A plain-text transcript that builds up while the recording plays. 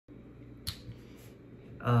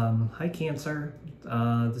Hi Cancer.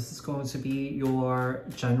 This is going to be your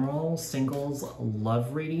general singles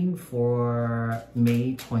love reading for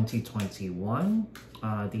May 2021.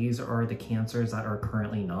 These are the Cancers that are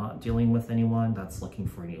currently not dealing with anyone that's looking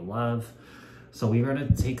for new love. So we're going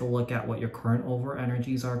to take a look at what your current over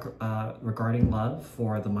energies are regarding love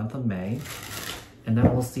for the month of May. And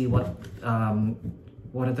then we'll see what are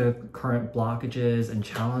the current blockages and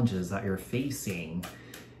challenges that you're facing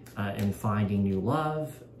in finding new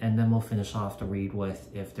love. And then we'll finish off the read with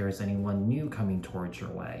if there's anyone new coming towards your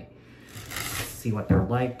way. See what they're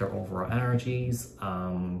like, their overall energies.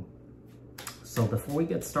 So before we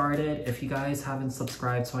get started, if you guys haven't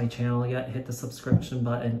subscribed to my channel yet, hit the subscription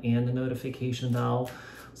button and the notification bell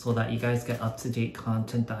so that you guys get up-to-date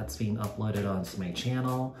content that's being uploaded onto my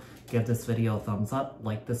channel. Give this video a thumbs up,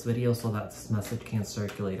 like this video so that this message can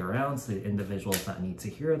circulate around to the individuals that need to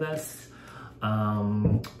hear this.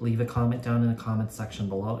 Leave a comment down in the comment section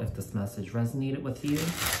below if this message resonated with you.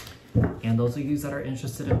 And those of you that are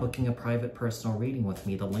interested in booking a private personal reading with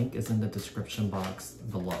me, the link is in the description box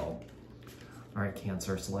below. All right,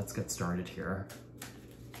 Cancer, so let's get started here.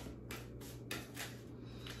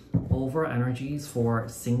 Over energies for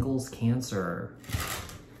singles Cancer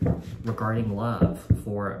regarding love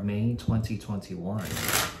for May 2021.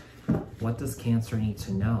 What does Cancer need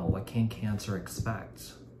to know? What can Cancer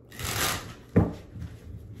expect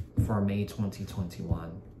for May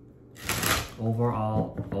 2021?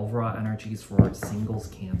 Overall energies for singles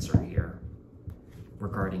Cancer here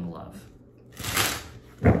regarding love.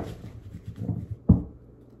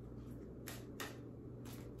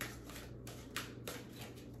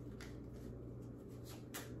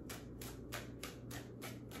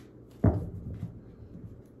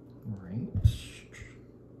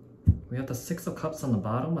 We have the Six of Cups on the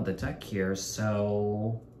bottom of the deck here,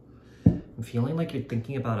 so I'm feeling like you're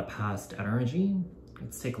thinking about a past energy.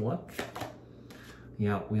 Let's take a look.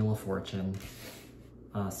 Yeah, Wheel of Fortune.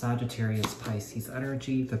 Sagittarius, Pisces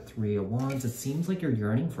energy, the Three of Wands. It seems like you're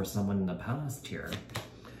yearning for someone in the past here.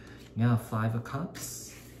 Yeah, Five of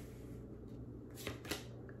Cups.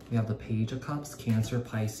 We have the Page of Cups, Cancer,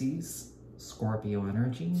 Pisces, Scorpio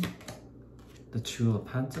energy. The Two of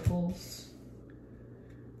Pentacles.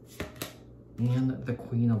 And the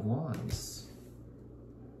Queen of Wands.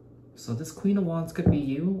 So this Queen of Wands could be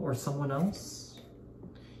you or someone else.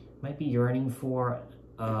 Might be yearning for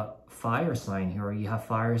a fire sign here, or you have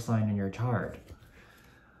fire sign in your chart.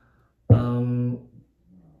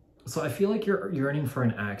 So I feel like you're yearning for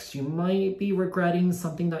an ex. You might be regretting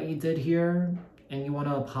something that you did here and you want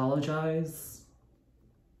to apologize.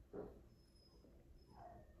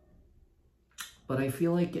 But I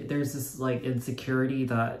feel like there's this like insecurity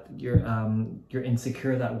that you're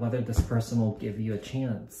insecure that whether this person will give you a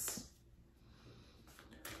chance.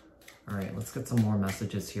 All right, let's get some more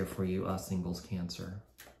messages here for you, singles Cancer.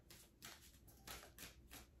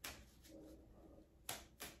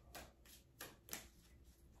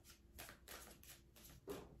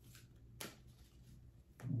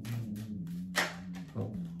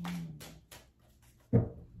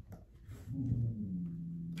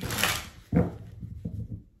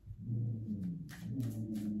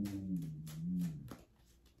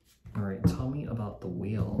 Tell me about the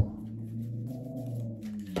Wheel.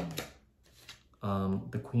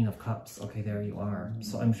 The Queen of Cups. Okay, there you are.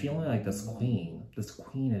 So I'm feeling like this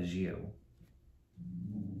queen is you.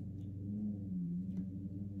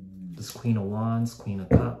 This Queen of Wands, Queen of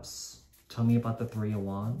Cups. Tell me about the Three of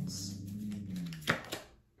Wands.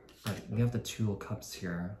 Right, we have the Two of Cups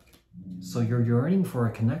here. So you're yearning for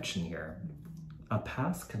a connection here. A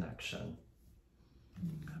past connection.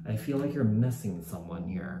 I feel like you're missing someone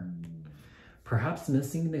here. Perhaps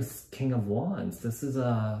missing this King of Wands. This is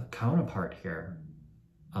a counterpart here.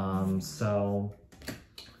 All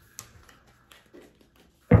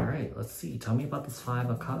right, let's see. Tell me about this Five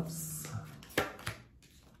of Cups.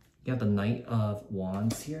 You have the Knight of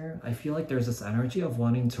Wands here. I feel like there's this energy of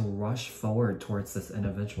wanting to rush forward towards this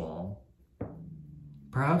individual.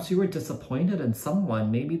 Perhaps you were disappointed in someone.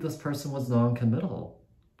 Maybe this person was non-committal.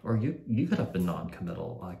 Or you could have been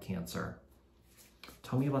non-committal, Cancer.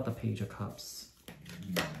 Tell me about the Page of Cups.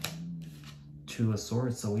 Two of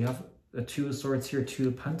Swords. So we have the Two of Swords here, Two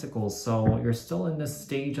of Pentacles. So you're still in this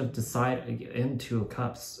stage of in Two of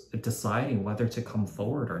Cups, deciding whether to come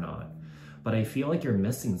forward or not. But I feel like you're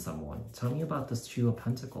missing someone. Tell me about this Two of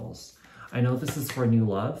Pentacles. I know this is for new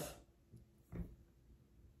love.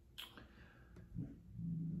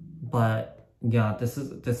 But yeah, this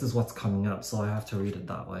is what's coming up. So I have to read it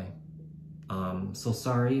that way. So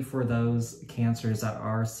sorry for those Cancers that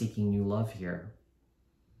are seeking new love here.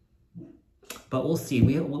 But we'll see.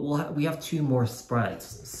 We have 2 more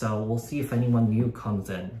spreads, so we'll see if anyone new comes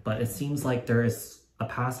in. But it seems like there is a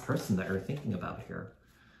past person that you're thinking about here.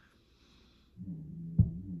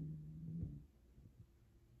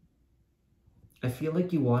 I feel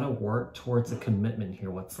like you want to work towards a commitment here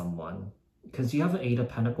with someone, because you have an 8 of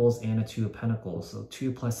Pentacles and a 2 of Pentacles, so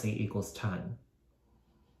 2 plus 8 equals 10.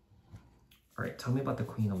 All right, tell me about the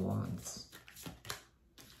Queen of Wands.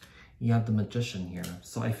 You have the Magician here.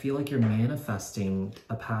 So I feel like you're manifesting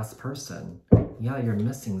a past person. Yeah, you're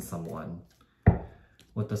missing someone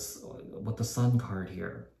with the Sun card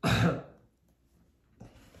here.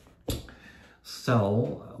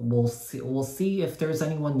 So we'll see if there's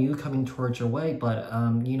anyone new coming towards your way. But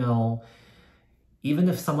you know, even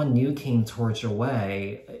if someone new came towards your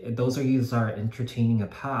way, those of you that are entertaining a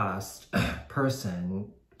past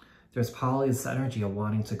person, there's probably this energy of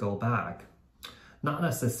wanting to go back. Not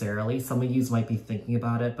necessarily. Some of you might be thinking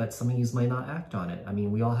about it, but some of you might not act on it. I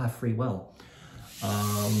mean, we all have free will.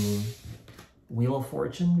 Wheel of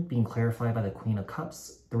Fortune being clarified by the Queen of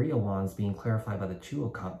Cups. 3 of Wands being clarified by the 2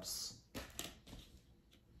 of Cups.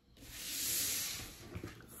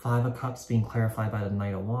 5 of Cups being clarified by the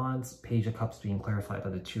Knight of Wands. Page of Cups being clarified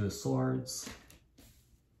by the 2 of Swords.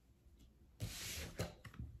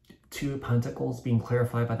 2 of Pentacles being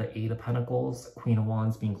clarified by the 8 of Pentacles. Queen of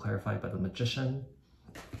Wands being clarified by the Magician.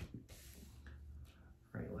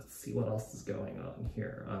 All right, let's see what else is going on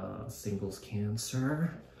here. Singles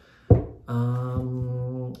Cancer.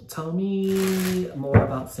 Tell me more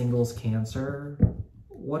about Singles Cancer.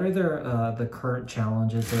 What are the current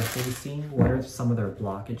challenges they're facing? What are some of their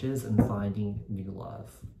blockages in finding new love?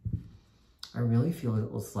 I really feel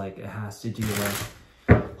it was like it has to do with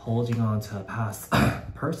holding on to a past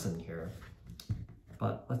person here.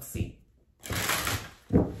 But let's see.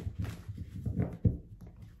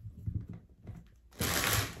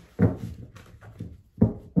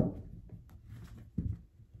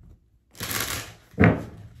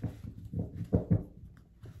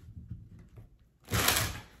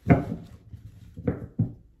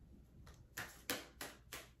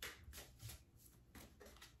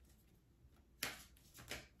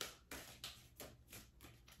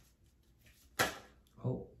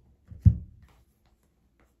 Oh.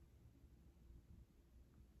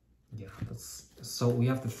 Yeah, so we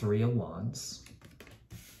have the 3 of Wands.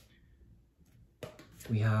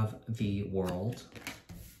 We have the World.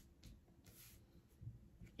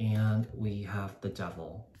 And we have the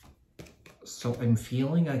Devil. So I'm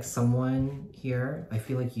feeling like someone here, I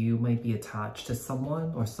feel like you might be attached to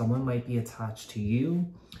someone, or someone might be attached to you.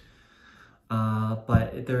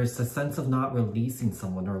 But there's a sense of not releasing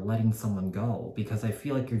someone or letting someone go, because I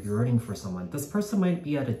feel like you're yearning for someone. This person might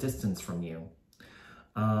be at a distance from you.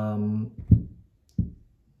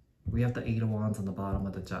 We have the 8 of Wands on the bottom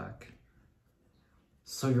of the deck.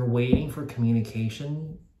 So you're waiting for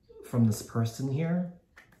communication from this person here.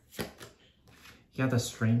 You have the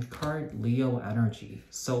Strength card, Leo energy.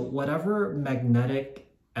 So whatever magnetic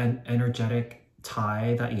and energetic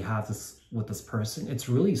tie that you have with this person, it's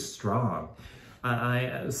really strong.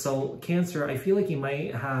 So Cancer, I feel like you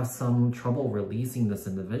might have some trouble releasing this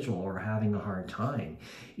individual or having a hard time.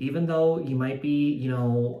 Even though you might be, you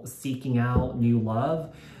know, seeking out new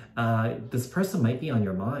love, this person might be on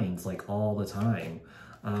your minds like all the time.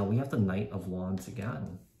 We have the Knight of Wands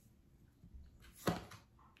again.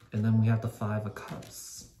 And then we have the 5 of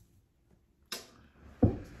Cups.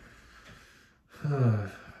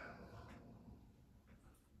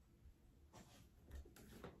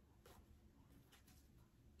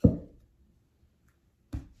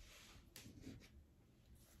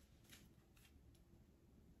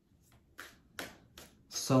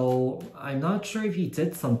 So I'm not sure if you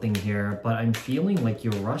did something here, but I'm feeling like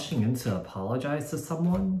you're rushing in to apologize to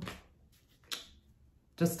someone.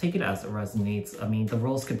 Just take it as it resonates. I mean, the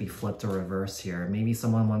roles could be flipped or reversed here. Maybe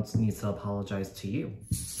someone needs to apologize to you.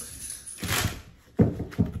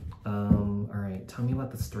 All right, tell me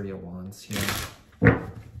about this 3 of Wands here.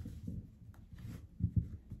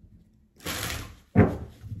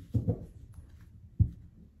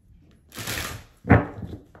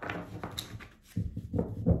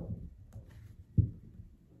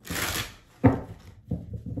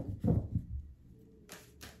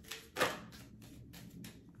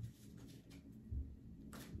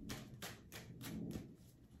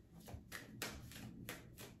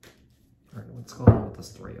 What's going on with this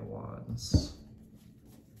 3 of Wands?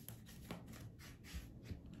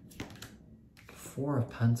 4 of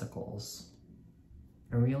Pentacles.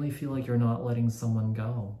 I really feel like you're not letting someone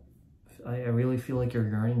go. I really feel like you're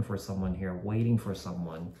yearning for someone here, waiting for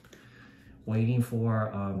someone. Waiting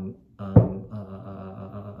for,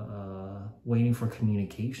 waiting for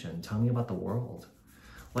communication. Tell me about the world.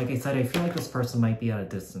 Like I said, I feel like this person might be at a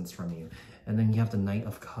distance from you. And then you have the Knight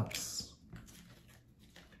of Cups.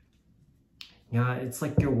 Yeah, it's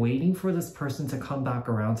like you're waiting for this person to come back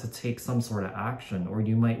around to take some sort of action, or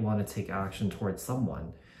you might want to take action towards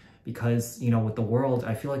someone. Because, you know, with the World,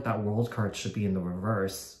 I feel like that World card should be in the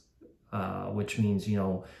reverse, which means, you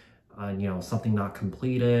know, something not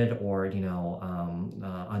completed, or, you know,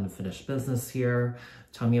 unfinished business here.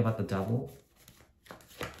 Tell me about the Devil.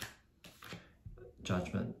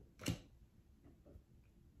 Judgment.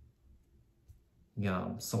 Yeah,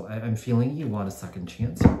 so I'm feeling you want a second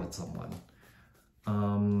chance here with someone.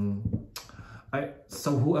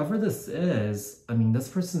 So whoever this is, I mean, this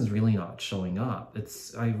person's really not showing up.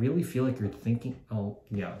 I really feel like you're thinking, oh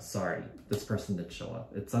yeah, sorry, this person did show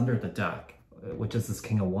up. It's under the deck, which is this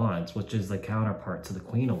King of Wands, which is the counterpart to the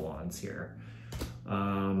Queen of Wands here.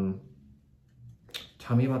 Tell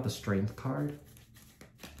me about the Strength card.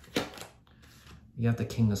 You have the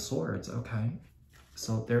King of Swords, okay.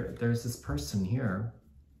 So there's this person here.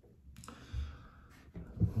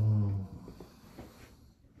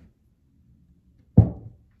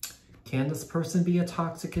 Can this person be a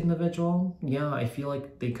toxic individual? Yeah, I feel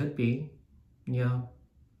like they could be. Yeah.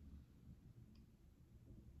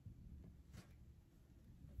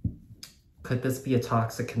 Could this be a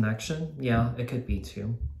toxic connection? Yeah, it could be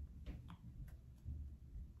too.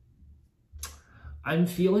 I'm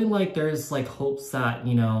feeling like there's like hopes that,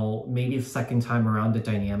 you know, maybe the second time around the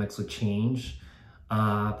dynamics would change.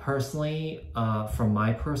 Personally, from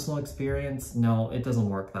my personal experience, no, it doesn't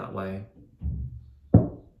work that way.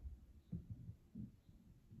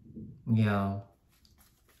 Yeah.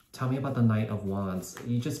 Tell me about the Knight of Wands.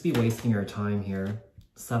 You just be wasting your time here.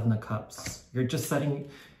 Seven of Cups. You're just setting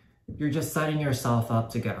yourself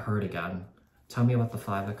up to get hurt again. Tell me about the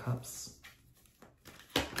Five of Cups.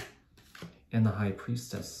 And the High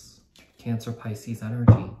Priestess. Cancer, Pisces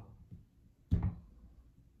energy.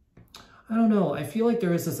 I don't know. I feel like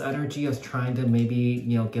there is this energy of trying to maybe,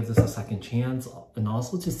 you know, give this a second chance, and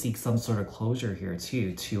also to seek some sort of closure here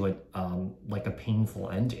too, to like a painful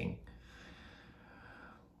ending.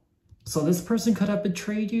 So this person could have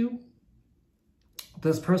betrayed you.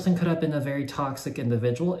 This person could have been a very toxic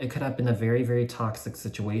individual. It could have been a very, very toxic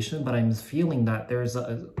situation, but I'm feeling that there's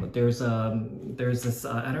this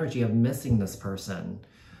energy of missing this person.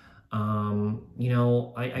 You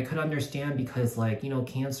know, I could understand, because, like, you know,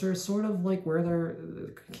 Cancer is sort of like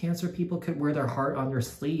Cancer people could wear their heart on their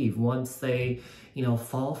sleeve once they, you know,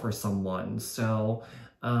 fall for someone. So,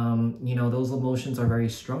 you know, those emotions are very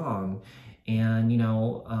strong. And, you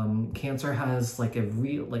know, Cancer has like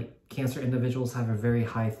Cancer individuals have a very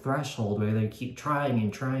high threshold where they keep trying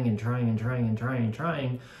and trying and trying and trying and trying and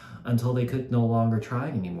trying until they could no longer try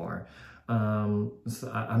anymore.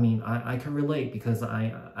 So, I mean, I can relate, because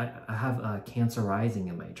I have Cancer rising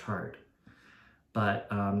in my chart, but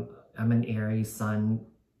I'm an Aries, Sun,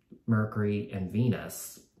 Mercury, and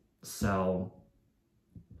Venus. So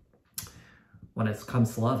when it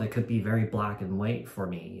comes to love, it could be very black and white for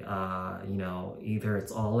me. You know, either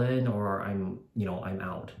it's all in, or I'm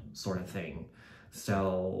out, sort of thing.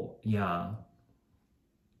 So yeah.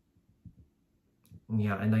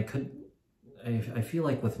 Yeah, and I feel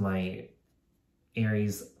like with my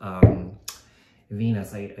Aries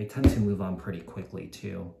Venus, I tend to move on pretty quickly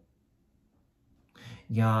too.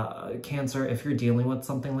 Yeah, Cancer, if you're dealing with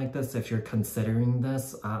something like this, if you're considering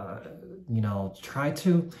this, you know, try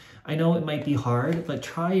to, I know it might be hard, but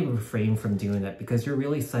try and refrain from doing it, because you're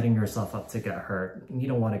really setting yourself up to get hurt. You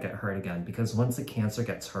don't want to get hurt again, because once a Cancer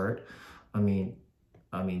gets hurt, I mean,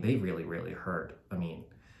 they really, really hurt. I mean,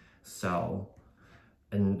 so,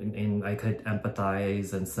 and I could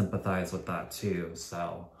empathize and sympathize with that too.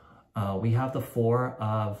 So, we have the Four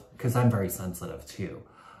of, because I'm very sensitive too.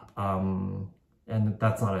 And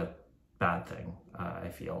that's not a bad thing, I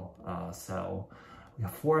feel. So we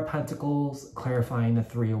have Four of Pentacles, clarifying the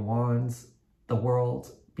Three of Wands, the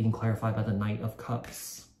World being clarified by the Knight of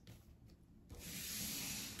Cups.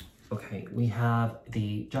 Okay, we have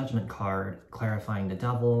the Judgment card, clarifying the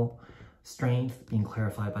Devil, Strength being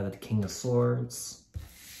clarified by the King of Swords.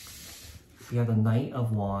 We have the Knight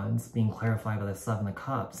of Wands being clarified by the Seven of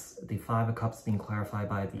Cups, the Five of Cups being clarified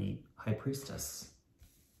by the High Priestess.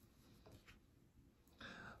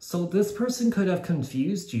 So this person could have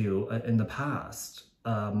confused you in the past.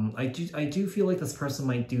 I do feel like this person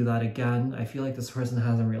might do that again. I feel like this person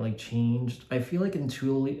hasn't really changed. I feel like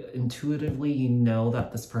intuitively you know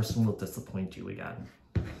that this person will disappoint you again.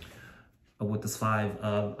 With this Five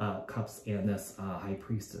of Cups and this High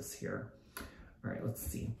Priestess here. All right, let's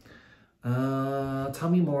see. Tell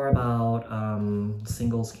me more about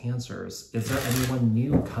singles cancers. Is there anyone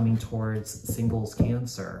new coming towards singles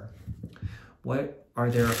cancer? What are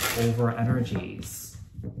their over energies?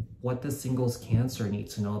 What does singles cancer need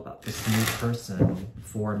to know about this new person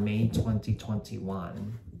for May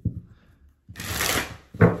 2021?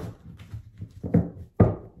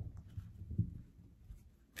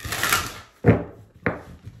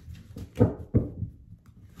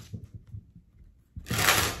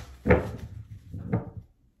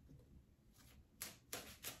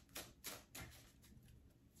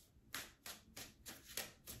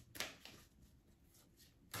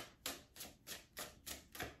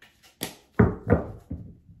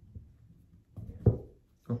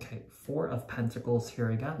 Okay, Four of Pentacles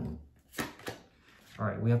here again. All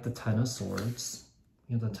right, we have the Ten of Swords.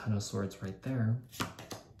 We have the Ten of Swords right there.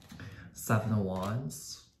 Seven of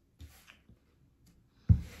Wands.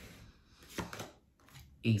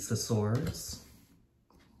 Ace of Swords.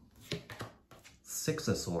 Six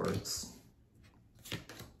of Swords.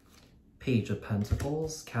 Page of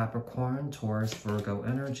Pentacles, Capricorn, Taurus, Virgo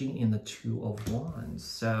energy, and the Two of Wands.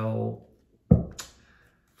 So,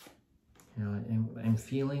 you know, I'm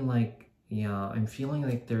feeling like, yeah, I'm feeling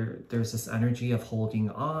like there's this energy of holding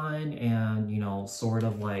on and, you know, sort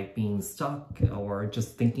of like being stuck or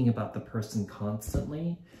just thinking about the person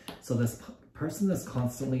constantly. So this person is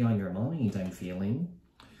constantly on your mind, I'm feeling.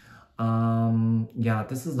 Yeah,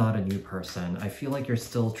 this is not a new person. I feel like you're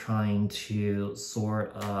still trying to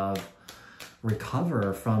sort of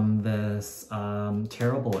recover from this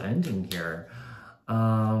terrible ending here.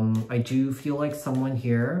 I do feel like someone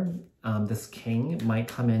here, this king, might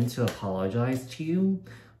come in to apologize to you,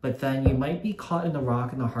 but then you might be caught in a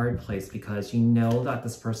rock and a hard place because you know that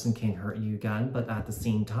this person can hurt you again, but at the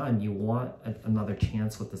same time, you want another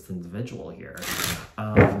chance with this individual here.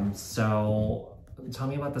 So tell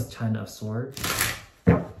me about this Ten of Swords.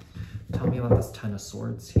 Tell me about this Ten of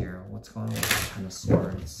Swords here. What's going on with this Ten of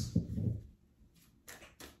Swords?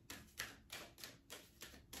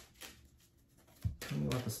 Tell me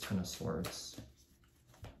about this Ten of Swords.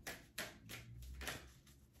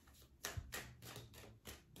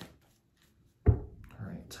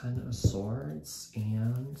 Alright, Ten of Swords,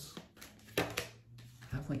 and I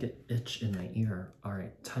have like an itch in my ear.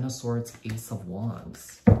 Alright, Ten of Swords, Ace of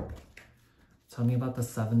Wands. Tell me about the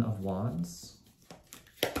Seven of Wands.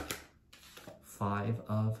 Five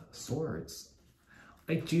of Swords.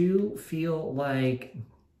 I do feel like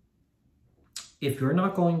if you're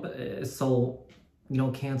not going, so, you know,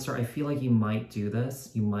 Cancer, I feel like you might do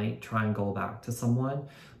this. You might try and go back to someone.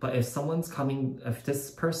 But if someone's coming, if this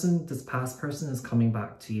person, this past person is coming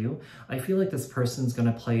back to you, I feel like this person's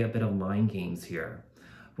going to play a bit of mind games here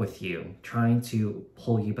with you, trying to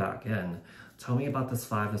pull you back in. Tell me about this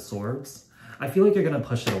Five of Swords. I feel like you're going to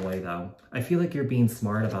push it away, though. I feel like you're being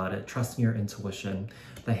smart about it. Trust your intuition.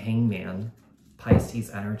 The Hangman,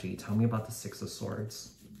 Pisces energy. Tell me about the Six of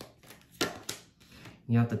Swords.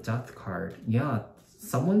 You have the Death card. Yeah,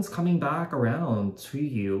 someone's coming back around to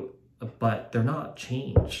you, but they're not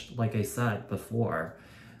changed, like I said before.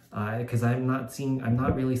 Because I'm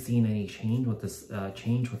not really seeing any change with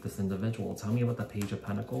this individual. Tell me about the Page of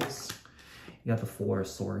Pentacles. You got the Four of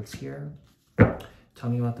Swords here. Tell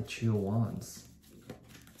me about the Two of Wands.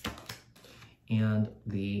 And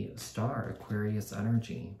the Star, Aquarius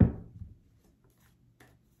energy.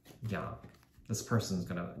 Yeah, this person's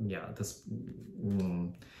gonna, yeah, this,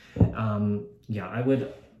 yeah, I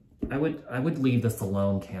would leave this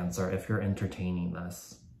alone, Cancer, if you're entertaining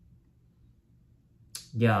this.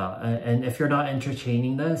 Yeah, and if you're not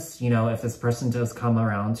entertaining this, you know, if this person does come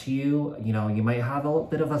around to you, you know, you might have a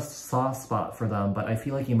bit of a soft spot for them, but I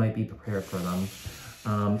feel like you might be prepared for them.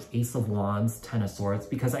 Ace of Wands, Ten of Swords,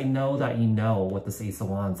 because I know that you know with this Ace of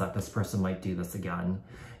Wands that this person might do this again.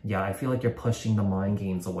 Yeah, I feel like you're pushing the mind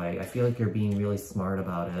games away. I feel like you're being really smart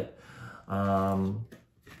about it.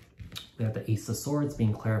 We have the Ace of Swords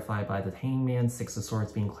being clarified by the Hangman, Six of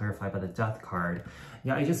Swords being clarified by the Death card.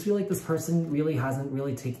 Yeah, I just feel like this person really hasn't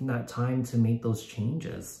really taken that time to make those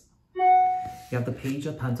changes. You have the Page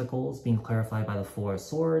of Pentacles being clarified by the Four of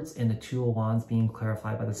Swords and the Two of Wands being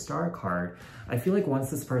clarified by the Star card. I feel like once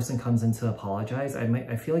this person comes in to apologize,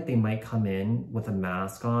 I feel like they might come in with a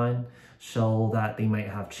mask on, show that they might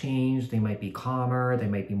have changed, they might be calmer, they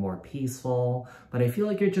might be more peaceful, but I feel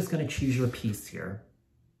like you're just going to choose your peace here.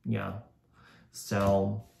 Yeah.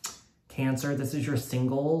 So, Cancer, this is your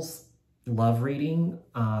singles love reading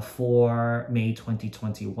for May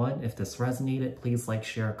 2021. If this resonated, please like,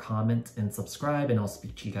 share, comment, and subscribe, and I'll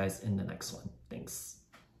speak to you guys in the next one. Thanks.